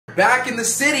Back in the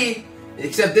city,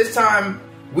 except this time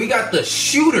we got the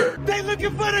shooter. They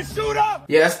looking for the shooter.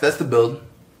 Yes, that's the build.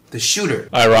 The shooter.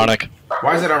 Ironic.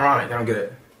 Why is it ironic? I don't get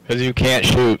it. Because you can't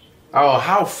shoot. Oh,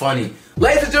 how funny.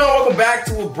 Ladies and gentlemen, welcome back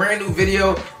to a brand new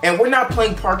video. And we're not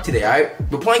playing Park today,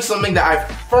 alright? We're playing something that I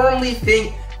firmly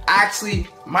think actually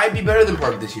might be better than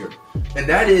Park this year. And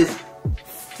that is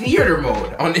Theater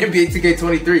Mode on NBA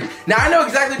 2K23. Now, I know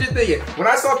exactly what you're thinking. When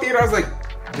I saw Theater, I was like,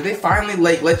 did they finally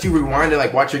let you rewind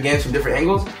and watch your games from different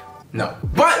angles? No.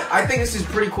 But I think this is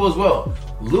pretty cool as well.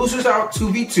 Losers out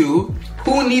 2v2.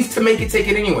 Who needs to make it take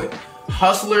it anyway?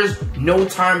 Hustlers, no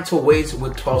time to waste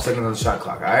with 12 seconds on the shot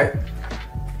clock, alright?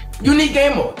 Unique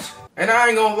game modes. And I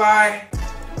ain't gonna lie,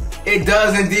 it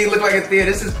does indeed look like a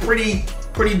theater. This is pretty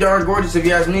darn gorgeous if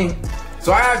you ask me.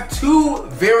 So I have two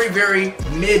very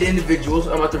mid individuals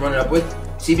I'm about to run it up with.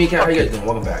 CB Cat, how you guys doing?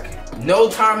 Welcome back. No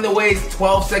time to waste,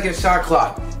 12-second shot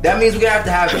clock. That means we're gonna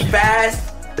have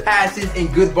fast passes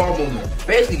and good ball movement.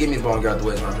 Basically, give me the ball and get out the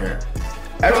way is what I'm hearing.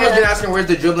 Everyone's been asking where's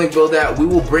the dribbling build at. We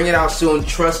will bring it out soon.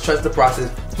 Trust the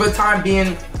process. For the time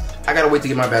being, I gotta wait to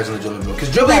get my badge on the dribbling build.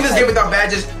 Because dribbling in this game without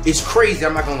badges is crazy,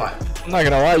 I'm not gonna lie. I'm not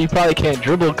gonna lie, you probably can't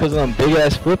dribble because of them big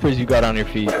ass flippers you got on your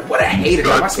feet. What a hater.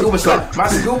 My scuba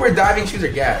diving shoes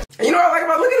are gas. And you know what I like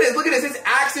about look at this. It's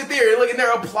action theater. Look at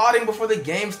they're applauding before the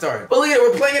game starts. But look at it,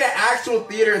 we're playing it at actual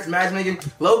theater, it's matchmaking.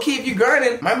 Low key, if you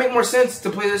grinding, might make more sense to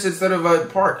play this instead of a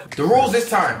Park. The rules this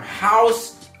time,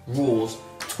 house rules.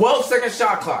 12-second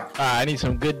shot clock. I need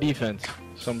some good defense.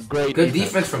 Some great good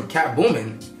defense from Cat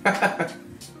Boomin.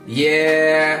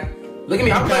 Yeah. Look at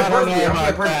me, I'm playing perfectly.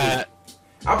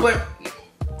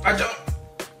 I jump.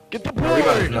 Get the No board.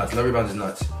 rebound is nuts. No rebound is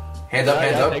nuts. Hands up,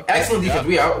 hands up. Excellent defense.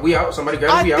 We out. Somebody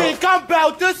grab it. We out. I think I'm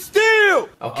about to steal.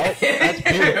 Okay. Oh, that's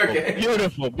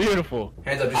beautiful. Okay. Beautiful.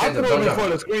 Hands up, just hands up. Don't jump. For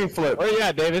the screen flip. Where you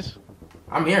at, Davis?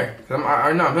 I'm here.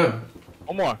 I know I'm him.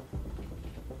 One more.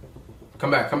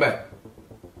 Come back.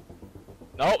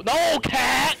 No,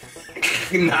 Cat.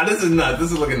 Nah, this is nuts.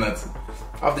 This is looking nuts.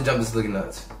 Off the jump, this is looking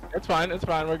nuts. It's fine.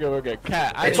 We're good.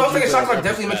 Cat. Hey, 12-second shot clock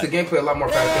definitely makes the gameplay a lot more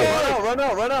fast-paced.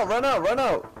 Run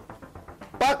out.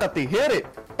 Pakati, hit it.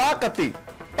 Pakati.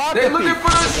 They're looking for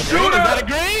the shooter. Is that a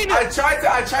green? I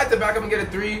tried to back up and get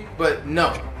a 3, but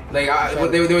no. They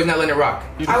was not letting it rock.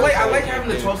 I like having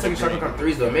the 12-second shot clock on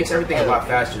 3s though. It makes everything a lot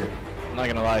faster. I'm not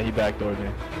gonna lie, he backdoored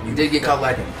me. You did get caught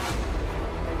lacking.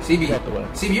 CB,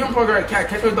 you're in program.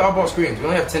 Catch me with the all-ball screens. We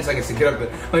only have 10 seconds to get up the.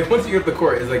 Once you get up the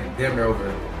court, it's damn near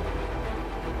over.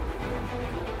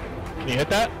 Can you hit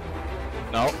that?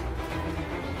 No.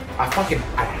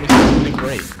 It's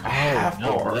great. I have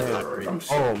no, bar. that's not great.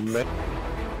 Oh man.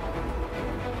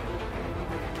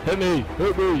 Hit me.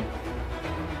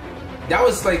 That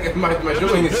was my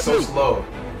dribbling is so slow.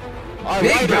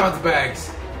 Big bounce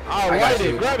bags. I got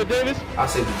you. Grab it, Davis. I'll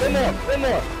save the One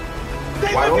more.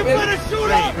 They Wide looking open? for the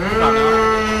shooter.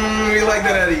 We like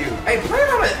that out of you. Hey, playing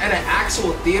on an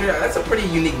actual theater, that's a pretty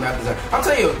unique map design. I'll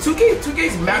tell you,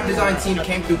 2K's map design team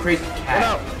came through crazy.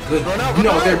 Cat. Good.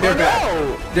 No, they're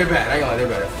bad. They're bad. I ain't gonna lie, they're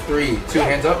bad. 3, 2,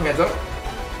 hands up.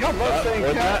 Y'all love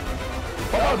saying cat.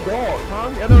 Oh, dog, huh?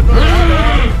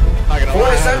 4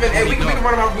 to 7. Hey, we can run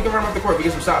them off. We can run them off the court. We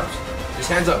get some stops. Just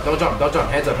hands up. Don't jump.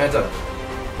 Hands up.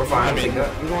 We're fine.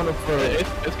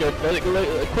 It's good.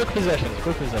 Quick possessions.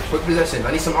 Quick possessions.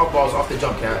 I need some out balls off the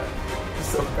jump, Cat.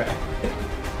 So bad.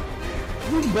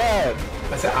 You bad.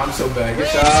 I said I'm so bad. Get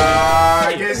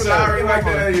shot. We like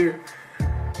that out of you.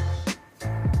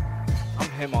 I'm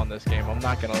him on this game. I'm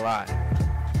not gonna lie.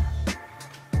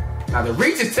 Now the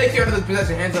reach is take you out of the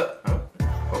possession. Hands up. Oh,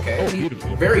 okay.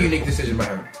 Beautiful. Very unique decision by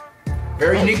him.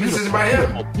 Decision by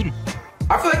him.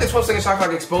 I feel like the 12-second shot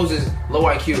clock exposes low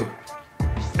IQ.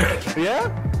 Yeah?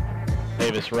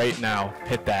 Davis, right now,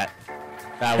 hit that.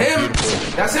 That was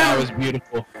beautiful. That's him. That was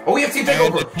beautiful. Oh, we have team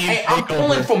takeover. Hey, I'm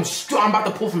about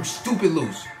to pull from stupid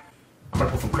loose. I'm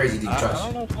gonna pull from crazy deep. Trust.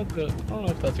 I don't know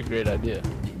if that's a great idea.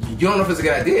 You don't know if it's a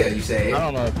good idea. You say. I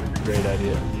don't know if it's a great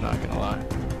idea. I'm not gonna lie.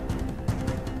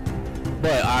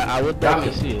 But I would like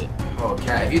to see it. Oh,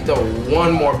 Cat, if you throw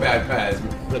one more bad pass.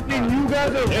 You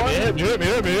guys are hit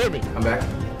me. Come back.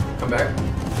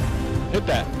 Hit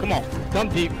that. Come on. Come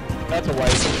deep. That's a white.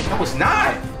 That was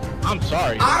not. I'm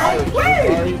sorry. I don't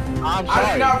play. I'm sorry.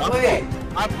 I did not play.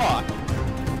 I fought.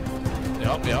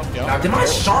 Yup. Now, did my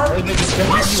sharp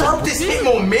just hit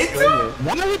momentum?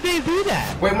 Why would they do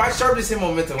that?Ait, my sharp just hit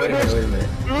momentum. Wait a minute.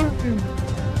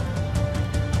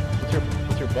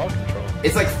 What's your ball control?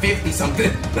 It's like 50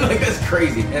 something. That's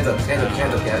crazy. Hands up, guys.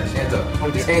 Hands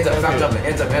up. Just hands up. Stop jumping.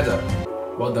 Hands up.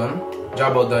 Well done.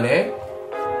 Job well done, eh?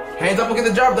 Hands up and get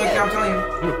the job done, I'm telling you.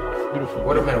 Beautiful.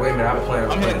 Wait a minute. I have a plan.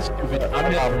 I'm hitting stupid.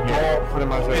 I'm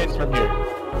hitting from here.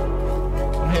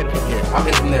 I'm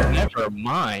hitting from there. Never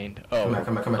mind. Oh,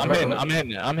 Come back. I'm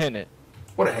hitting it.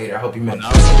 What a hater. I hope you missed. Now.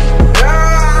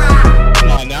 Ah!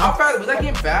 Come on How now. fast was that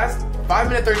game? Fast? 5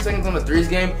 minutes 30 seconds on the threes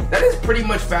game. That is pretty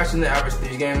much faster than the average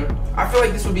threes game. I feel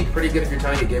like this would be pretty good if you're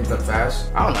trying to get games done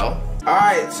fast. I don't know. All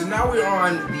right, so now we're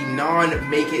on the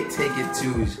non-make it take it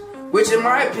twos, which in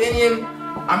my opinion,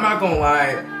 I'm not gonna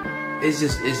lie,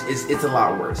 it's a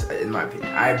lot worse in my opinion.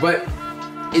 All right, but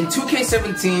in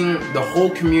 2K17, the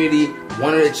whole community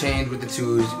wanted to change with the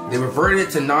twos. They reverted it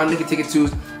to non-make it take it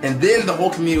twos, and then the whole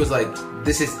community was like,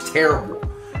 "This is terrible."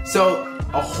 So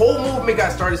a whole movement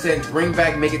got started saying, "Bring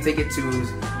back make it take it twos."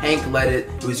 Hank led it.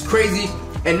 It was crazy,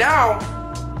 and now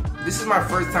this is my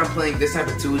first time playing this type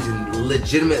of twos in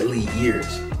legitimately years.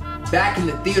 Back in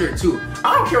the theater too.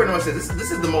 I don't care what anyone says.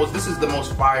 This is the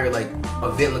most fire like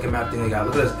event looking map thing they got.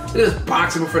 Look at this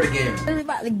boxing before the game.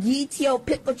 About the GTO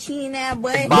pickle chin now,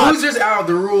 boy. Losers out.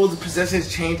 The rules, possessions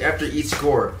change after each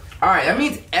score. All right, that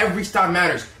means every stop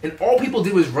matters, and all people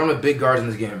did was run with big guards in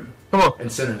this game. Come on.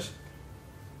 And centers.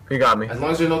 You got me. As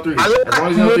long as there's no threes. As long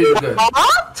as there's no threes, we're good.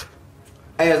 What?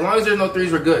 Hey, as long as there's no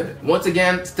threes, we're good. Once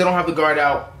again, still don't have the guard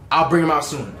out. I'll bring him out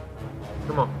soon.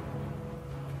 Come on.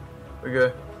 We're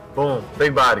good. Boom.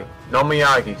 Big body. No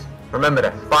Miyagi's. Remember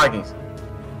that. Foggies.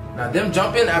 Now, them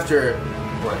jumping after,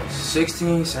 what,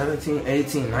 16, 17,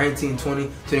 18, 19, 20,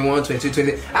 21, 22,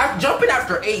 23. Jumping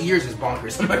after 8 years is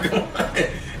bonkers. I'm not gonna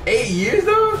lie. 8 years,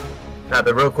 though? Now,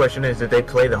 the real question is, did they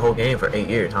play the whole game for 8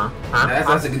 years, huh?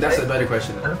 That's a better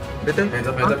question. Did they? Hands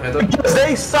up, hands up, hands up. Because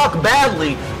they suck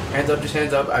badly. Hands up, just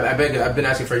hands up. I beg you, I've been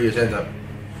asking for years. Hands up.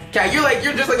 Cat,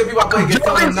 you're just like the people I play against.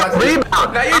 Telling them not to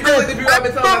Rebound. Now you're just like the people I've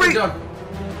been telling them not to jump.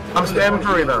 I'm spamming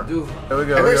for rebound. Dude. There we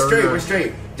go. Hey, we go, we're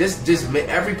straight. Just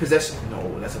every possession.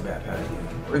 No, that's a bad pass.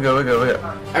 We go.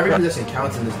 Every possession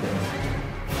counts in this game.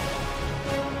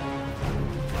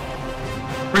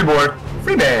 Free board.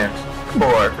 Free bands. Free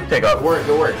board. Free take up.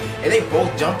 Good work. And they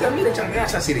both jumped at me. They're trying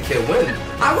to see the kid win.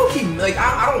 I low key like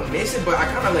I don't miss it, but I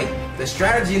kind of like the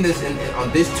strategy in this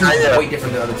on this two is way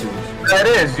different than the other two. That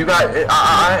is. You got.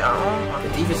 The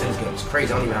defense in this game is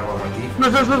crazy. I don't even have all my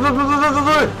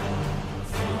defense.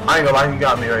 I ain't gonna lie. You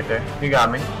got me right there. You got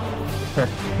me.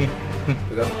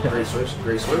 Great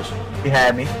switch. He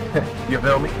had me. You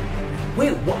feel me?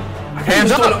 Wait, what? I thought Hands he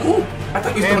was up. throwing a oop. I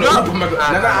thought he was throwing a Hands oop. up. Oh my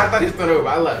God. No, I thought he was throwing a oop.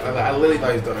 I left. I literally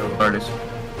thought he was throwing a oop. Artist.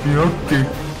 Okay.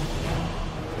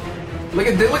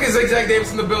 Look at Zigzag Davis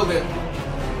in the building.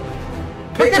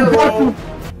 Pick Picture and roll. roll.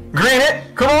 Green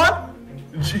it. Come on.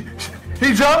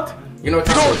 He jumped. You know what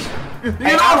time it is. You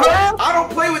Hey, know what I'm I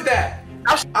don't play with that.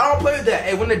 I don't play with that.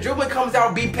 Hey, when the dribbling comes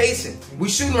out, be patient. We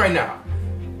shooting right now.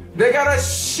 They got a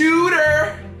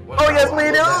shooter. Oh, yes,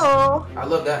 we do. I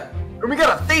love that. We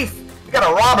got a thief. We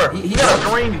got a robber. He got a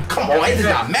green. Come on, it does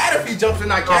not matter if he jumps or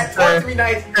not. Cat, talk to me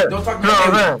nice. Don't talk to me.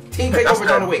 Hey, team takeover's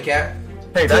on the way, Cat.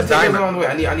 Hey, that's Team takeover's Diamond. on the way.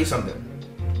 I need something.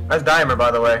 That's Diamond, by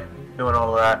the way, doing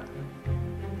all of that.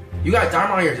 You got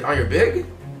Diamond on your big?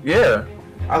 Yeah.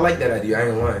 I like that idea. I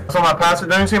ain't gonna lie. So my passes,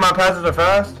 don't you see my passes are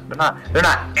fast? They're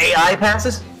not AI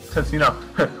passes, because you know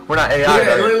we're not AI.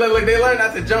 Yeah, look, they learned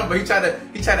not to jump, but he tried to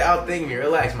outthink me.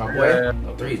 Relax, my boy. Yeah.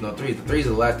 No threes. The threes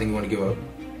are the last thing you want to give up.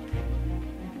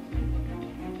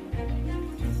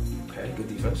 Okay, good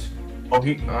defense. Oh,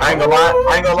 I ain't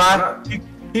gonna lie.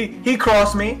 He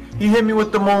crossed me. He hit me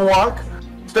with the moonwalk.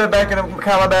 Step back in the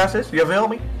Calabasas. You feel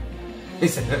me? He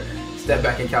said, "Step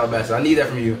back in Calabasas." I need that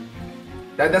from you.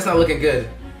 That's not looking good.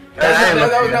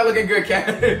 That was not looking good,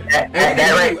 Cat.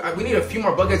 We need a few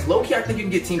more buckets. Low key, I think you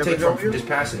can get team take from just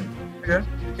passing. Yeah.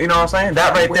 You know what I'm saying?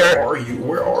 That right there.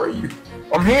 Where are you?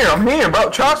 I'm here, bro.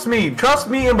 Trust me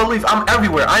and believe. I'm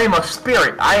everywhere. I am a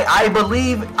spirit. I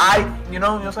believe. You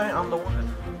know what I'm saying? I'm the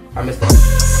one. I missed that.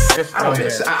 I don't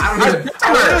miss. I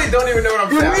really don't even know what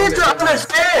I'm saying. You need to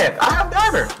understand. I have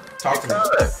Diver. Talk to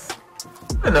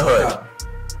me. In the hood.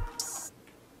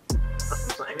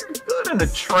 Good in the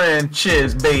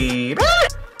trenches, baby.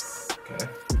 Okay.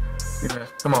 Yeah.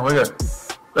 Come on, we good.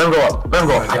 Let him go up.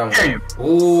 I dare you.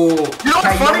 Ooh. You know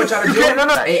what's funny?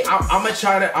 Hey, I'm gonna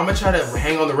try to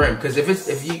hang on the rim because if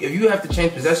you have to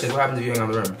change possession, what happens if you hang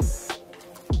on the rim?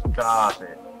 Stop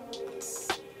it.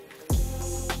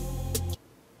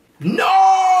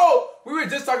 No! We were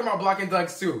just talking about blocking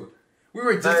dunks too. We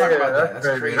were just talking about that.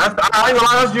 That's crazy. I ain't gonna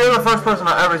lie, you're the first person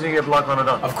I ever seen get blocked on a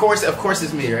dunk. Of course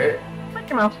it's me, right?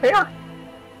 Mickey Mouse here.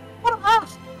 What a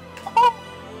mouse.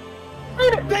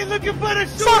 They looking for the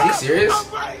shooter. Are you serious?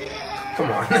 I'm right here.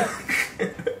 Come on.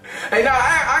 Hey, no,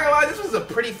 I ain't gonna lie. This was a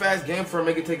pretty fast game for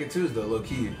Make It Take It Twos, though, low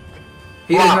key.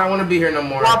 He does not want to be here no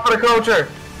more. Flop for the culture.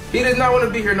 He does not want to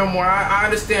be here no more. I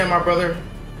understand, my brother.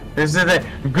 This is it.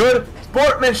 Good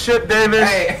sportsmanship, Davis.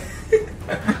 Hey,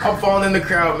 I'm falling in the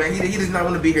crowd, man. He does not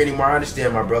want to be here anymore. I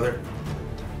understand, my brother.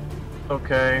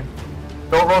 Okay.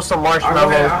 Go roast some I'll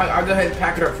marshmallows. go ahead and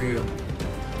pack it up for you.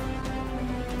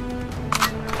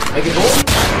 Make it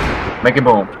boom. Make it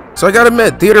boom. So I gotta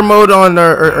admit, theater mode on,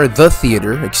 or the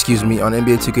theater, excuse me, on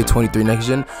NBA 2K23 Next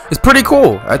Gen is pretty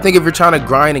cool. I think if you're trying to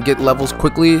grind and get levels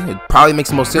quickly, it probably makes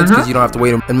the most sense because you don't have to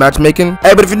wait in matchmaking.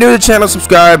 Hey, but if you're new to the channel,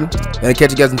 subscribe, and I'll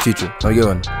catch you guys in the future. Have a good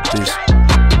one. Peace.